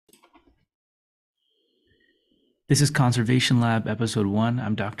This is Conservation Lab Episode 1.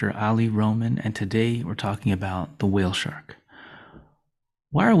 I'm Dr. Ali Roman, and today we're talking about the whale shark.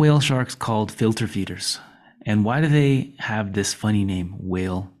 Why are whale sharks called filter feeders? And why do they have this funny name,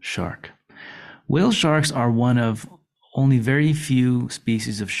 whale shark? Whale sharks are one of only very few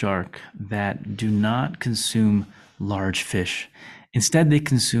species of shark that do not consume large fish. Instead, they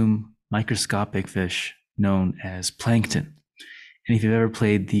consume microscopic fish known as plankton. And if you've ever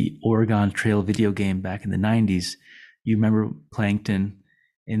played the Oregon Trail video game back in the 90s, you remember plankton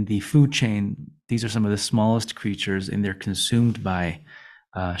in the food chain. These are some of the smallest creatures, and they're consumed by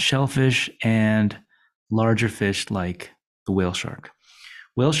shellfish and larger fish like the whale shark.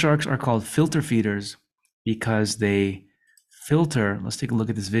 Whale sharks are called filter feeders because they filter, let's take a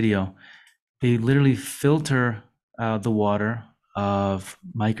look at this video. They literally filter the water of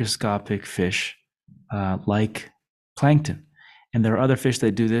microscopic fish like plankton. And there are other fish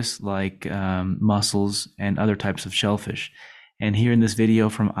that do this, like mussels and other types of shellfish. And here in this video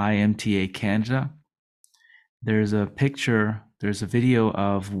from IMTA Canada, there's a video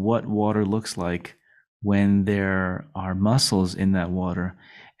of what water looks like when there are mussels in that water,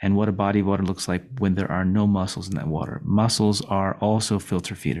 and what a body of water looks like when there are no mussels in that water. Mussels are also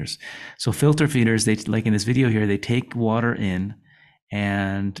filter feeders. So filter feeders, they, like in this video here, they take water in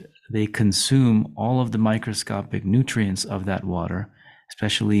and they consume all of the microscopic nutrients of that water,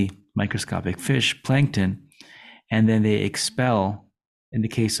 especially microscopic fish, plankton, and then they expel, in the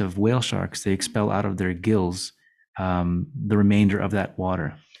case of whale sharks, they expel out of their gills the remainder of that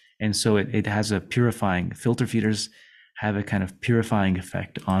water. And so it has a purifying, filter feeders have a kind of purifying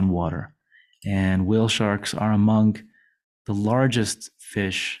effect on water. And whale sharks are among the largest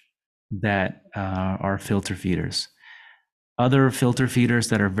fish that are filter feeders. Other filter feeders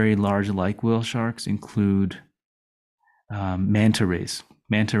that are very large like whale sharks include manta rays.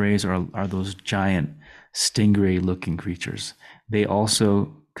 Manta rays are those giant stingray-looking creatures. They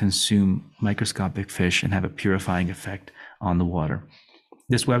also consume microscopic fish and have a purifying effect on the water.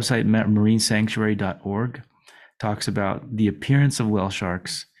 This website, marinesanctuary.org, talks about the appearance of whale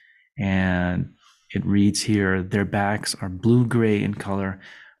sharks, and it reads here, their backs are blue-gray in color,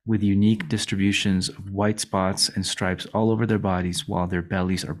 with unique distributions of white spots and stripes all over their bodies, while their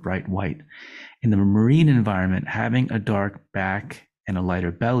bellies are bright white. In the marine environment, having a dark back and a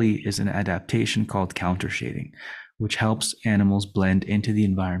lighter belly is an adaptation called countershading, which helps animals blend into the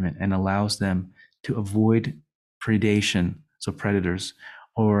environment and allows them to avoid predation, so predators,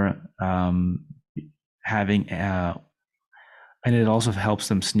 or and it also helps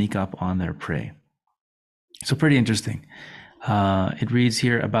them sneak up on their prey. So pretty interesting. It reads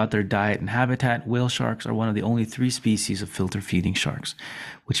here about their diet and habitat. Whale sharks are one of the only 3 species of filter feeding sharks,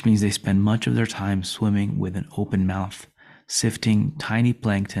 which means they spend much of their time swimming with an open mouth, sifting tiny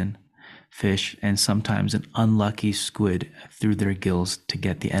plankton, fish, and sometimes an unlucky squid through their gills to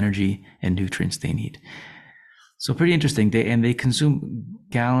get the energy and nutrients they need. So pretty interesting. They consume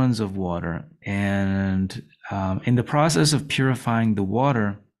gallons of water, and in the process of purifying the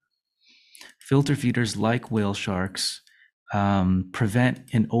water, filter feeders like whale sharks prevent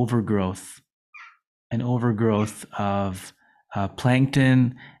an overgrowth of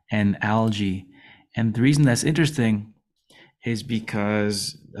plankton and algae. And the reason that's interesting is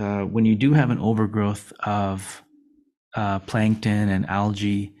because when you do have an overgrowth of plankton and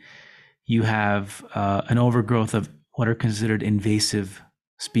algae, you have an overgrowth of what are considered invasive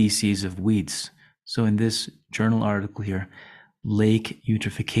species of weeds. So in this journal article here, lake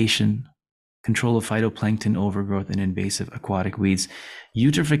eutrophication, control of phytoplankton overgrowth and invasive aquatic weeds.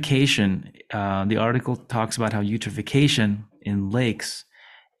 Eutrophication, the article talks about how eutrophication in lakes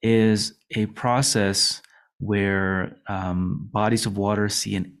is a process where bodies of water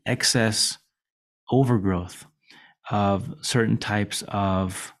see an excess overgrowth of certain types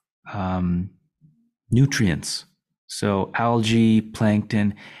of nutrients. So algae,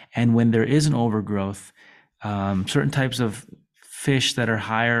 plankton, and when there is an overgrowth, certain types of fish that are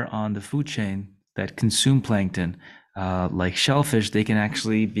higher on the food chain that consume plankton, like shellfish, they can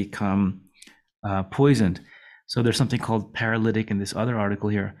actually become poisoned. So there's something called paralytic in this other article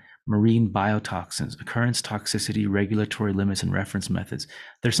here, marine biotoxins, occurrence, toxicity, regulatory limits, and reference methods.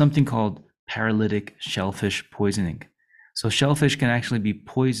 There's something called paralytic shellfish poisoning. So shellfish can actually be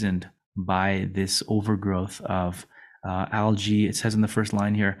poisoned by this overgrowth of algae. It says in the first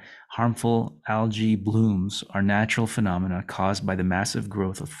line here, harmful algae blooms are natural phenomena caused by the massive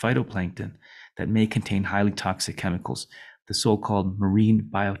growth of phytoplankton that may contain highly toxic chemicals, the so-called marine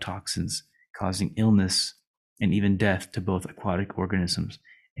biotoxins, causing illness and even death to both aquatic organisms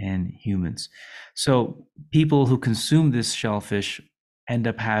and humans. So people who consume this shellfish end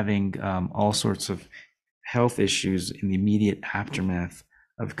up having all sorts of health issues in the immediate aftermath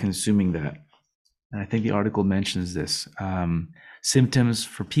of consuming that. And I think the article mentions this. Symptoms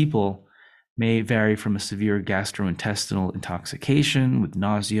for people may vary from a severe gastrointestinal intoxication with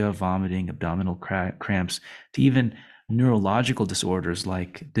nausea, vomiting, abdominal cramps, to even neurological disorders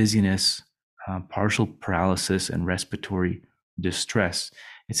like dizziness, partial paralysis, and respiratory distress.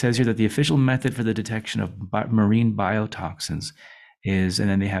 It says here that the official method for the detection of marine biotoxins is, and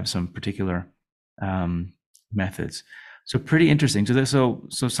then they have some particular methods. So pretty interesting. So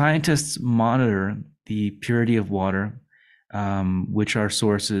scientists monitor the purity of water, which are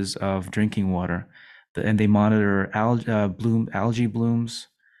sources of drinking water, and they monitor algae blooms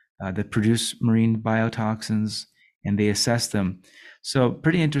that produce marine biotoxins, and they assess them. So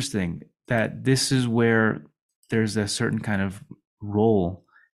pretty interesting that this is where there's a certain kind of role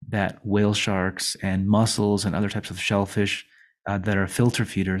that whale sharks and mussels and other types of shellfish that are filter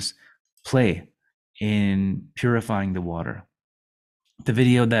feeders play in purifying the water. The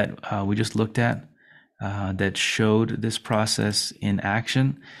video that we just looked at that showed this process in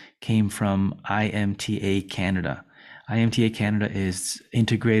action came from IMTA Canada. IMTA Canada is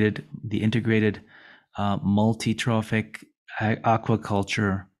the integrated multi-trophic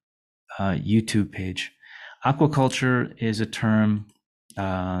aquaculture YouTube page. Aquaculture is a term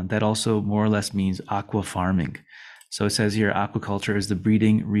that also more or less means aqua farming. So it says here, aquaculture is the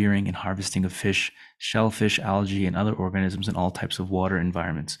breeding, rearing, and harvesting of fish, shellfish, algae, and other organisms in all types of water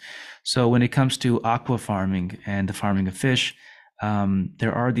environments. So when it comes to aqua farming and the farming of fish,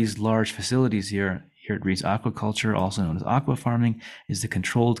 there are these large facilities here. Here it reads, aquaculture, also known as aqua farming, is the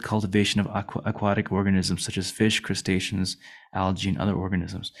controlled cultivation of aquatic organisms such as fish, crustaceans, algae, and other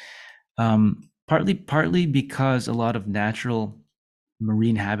organisms. Partly because a lot of natural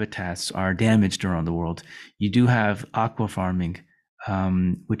marine habitats are damaged around the world. You do have aqua farming,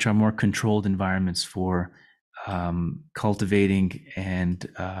 which are more controlled environments for cultivating and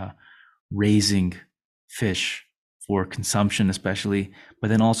raising fish for consumption, especially, but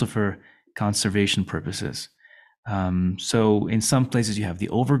then also for conservation purposes. So in some places you have the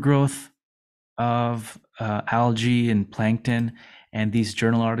overgrowth of algae and plankton, and these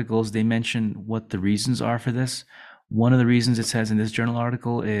journal articles, they mention what the reasons are for this. One of the reasons it says in this journal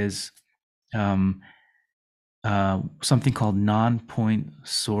article is something called non-point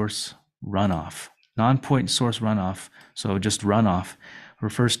source runoff. Non-point source runoff, so just runoff,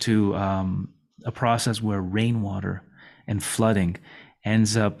 refers to a process where rainwater and flooding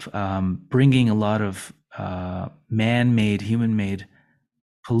ends up bringing a lot of man-made, human-made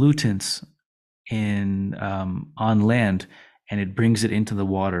pollutants in on land, and it brings it into the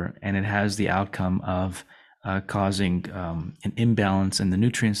water, and it has the outcome of causing an imbalance in the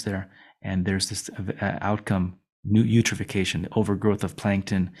nutrients there, and there's this outcome, eutrophication, the overgrowth of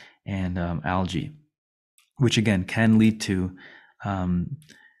plankton and algae, which again can lead to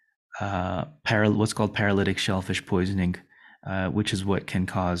what's called paralytic shellfish poisoning, which is what can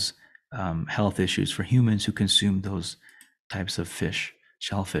cause health issues for humans who consume those types of fish,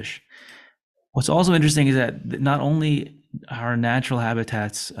 shellfish. What's also interesting is that not only are natural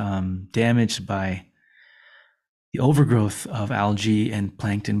habitats damaged by the overgrowth of algae and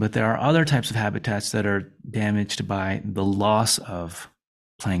plankton, but there are other types of habitats that are damaged by the loss of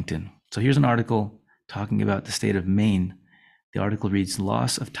plankton. So here's an article talking about the state of Maine. The article reads,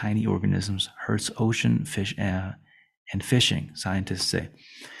 loss of tiny organisms hurts ocean fish and fishing, scientists say.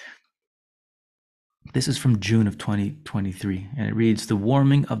 This is from June of 2023, and it reads, the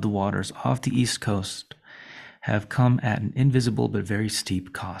warming of the waters off the East Coast have come at an invisible but very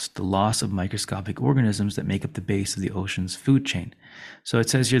steep cost, the loss of microscopic organisms that make up the base of the ocean's food chain. So it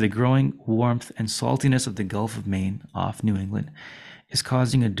says here, the growing warmth and saltiness of the Gulf of Maine off New England is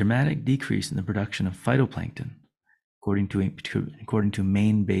causing a dramatic decrease in the production of phytoplankton, according to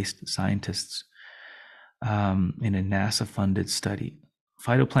Maine-based scientists in a NASA-funded study.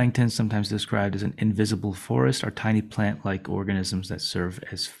 Phytoplankton, sometimes described as an invisible forest, are tiny plant-like organisms that serve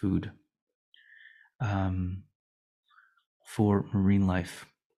as food for marine life.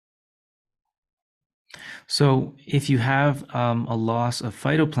 So if you have a loss of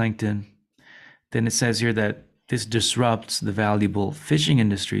phytoplankton, then it says here that this disrupts the valuable fishing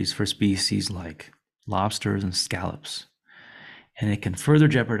industries for species like lobsters and scallops. And it can further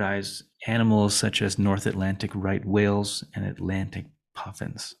jeopardize animals such as North Atlantic right whales and Atlantic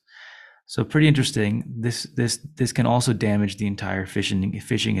puffins. So pretty interesting. This can also damage the entire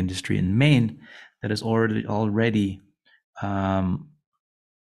fishing industry in Maine that is already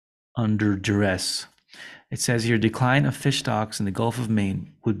under duress. It says here, decline of fish stocks in the Gulf of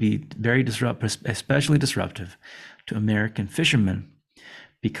Maine would be very especially disruptive to American fishermen,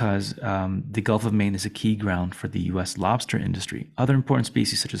 because the Gulf of Maine is a key ground for the U.S. lobster industry. Other important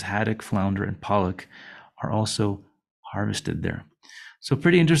species such as haddock, flounder, and pollock are also harvested there. So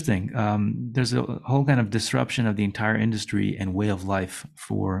pretty interesting. There's a whole kind of disruption of the entire industry and way of life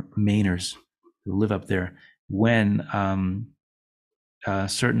for Mainers who live up there when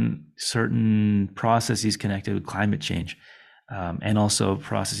certain processes connected with climate change and also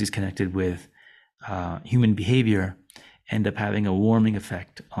processes connected with human behavior end up having a warming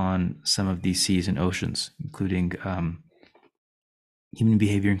effect on some of these seas and oceans, including human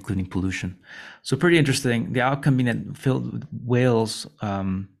behavior, including pollution. So pretty interesting. The outcome being that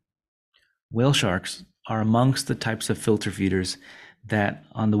whale sharks are amongst the types of filter feeders that,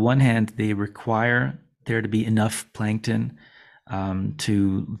 on the one hand, they require there to be enough plankton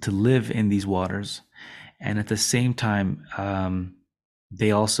to live in these waters, and at the same time,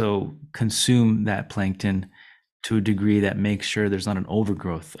 they also consume that plankton to a degree that makes sure there's not an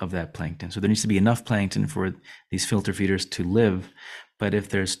overgrowth of that plankton. So there needs to be enough plankton for these filter feeders to live. But if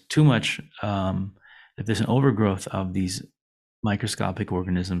there's too much, if there's an overgrowth of these microscopic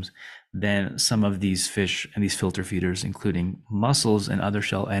organisms, then some of these fish and these filter feeders, including mussels and other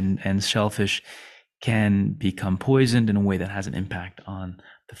shellfish, can become poisoned in a way that has an impact on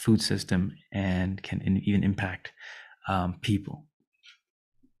the food system and can even impact people.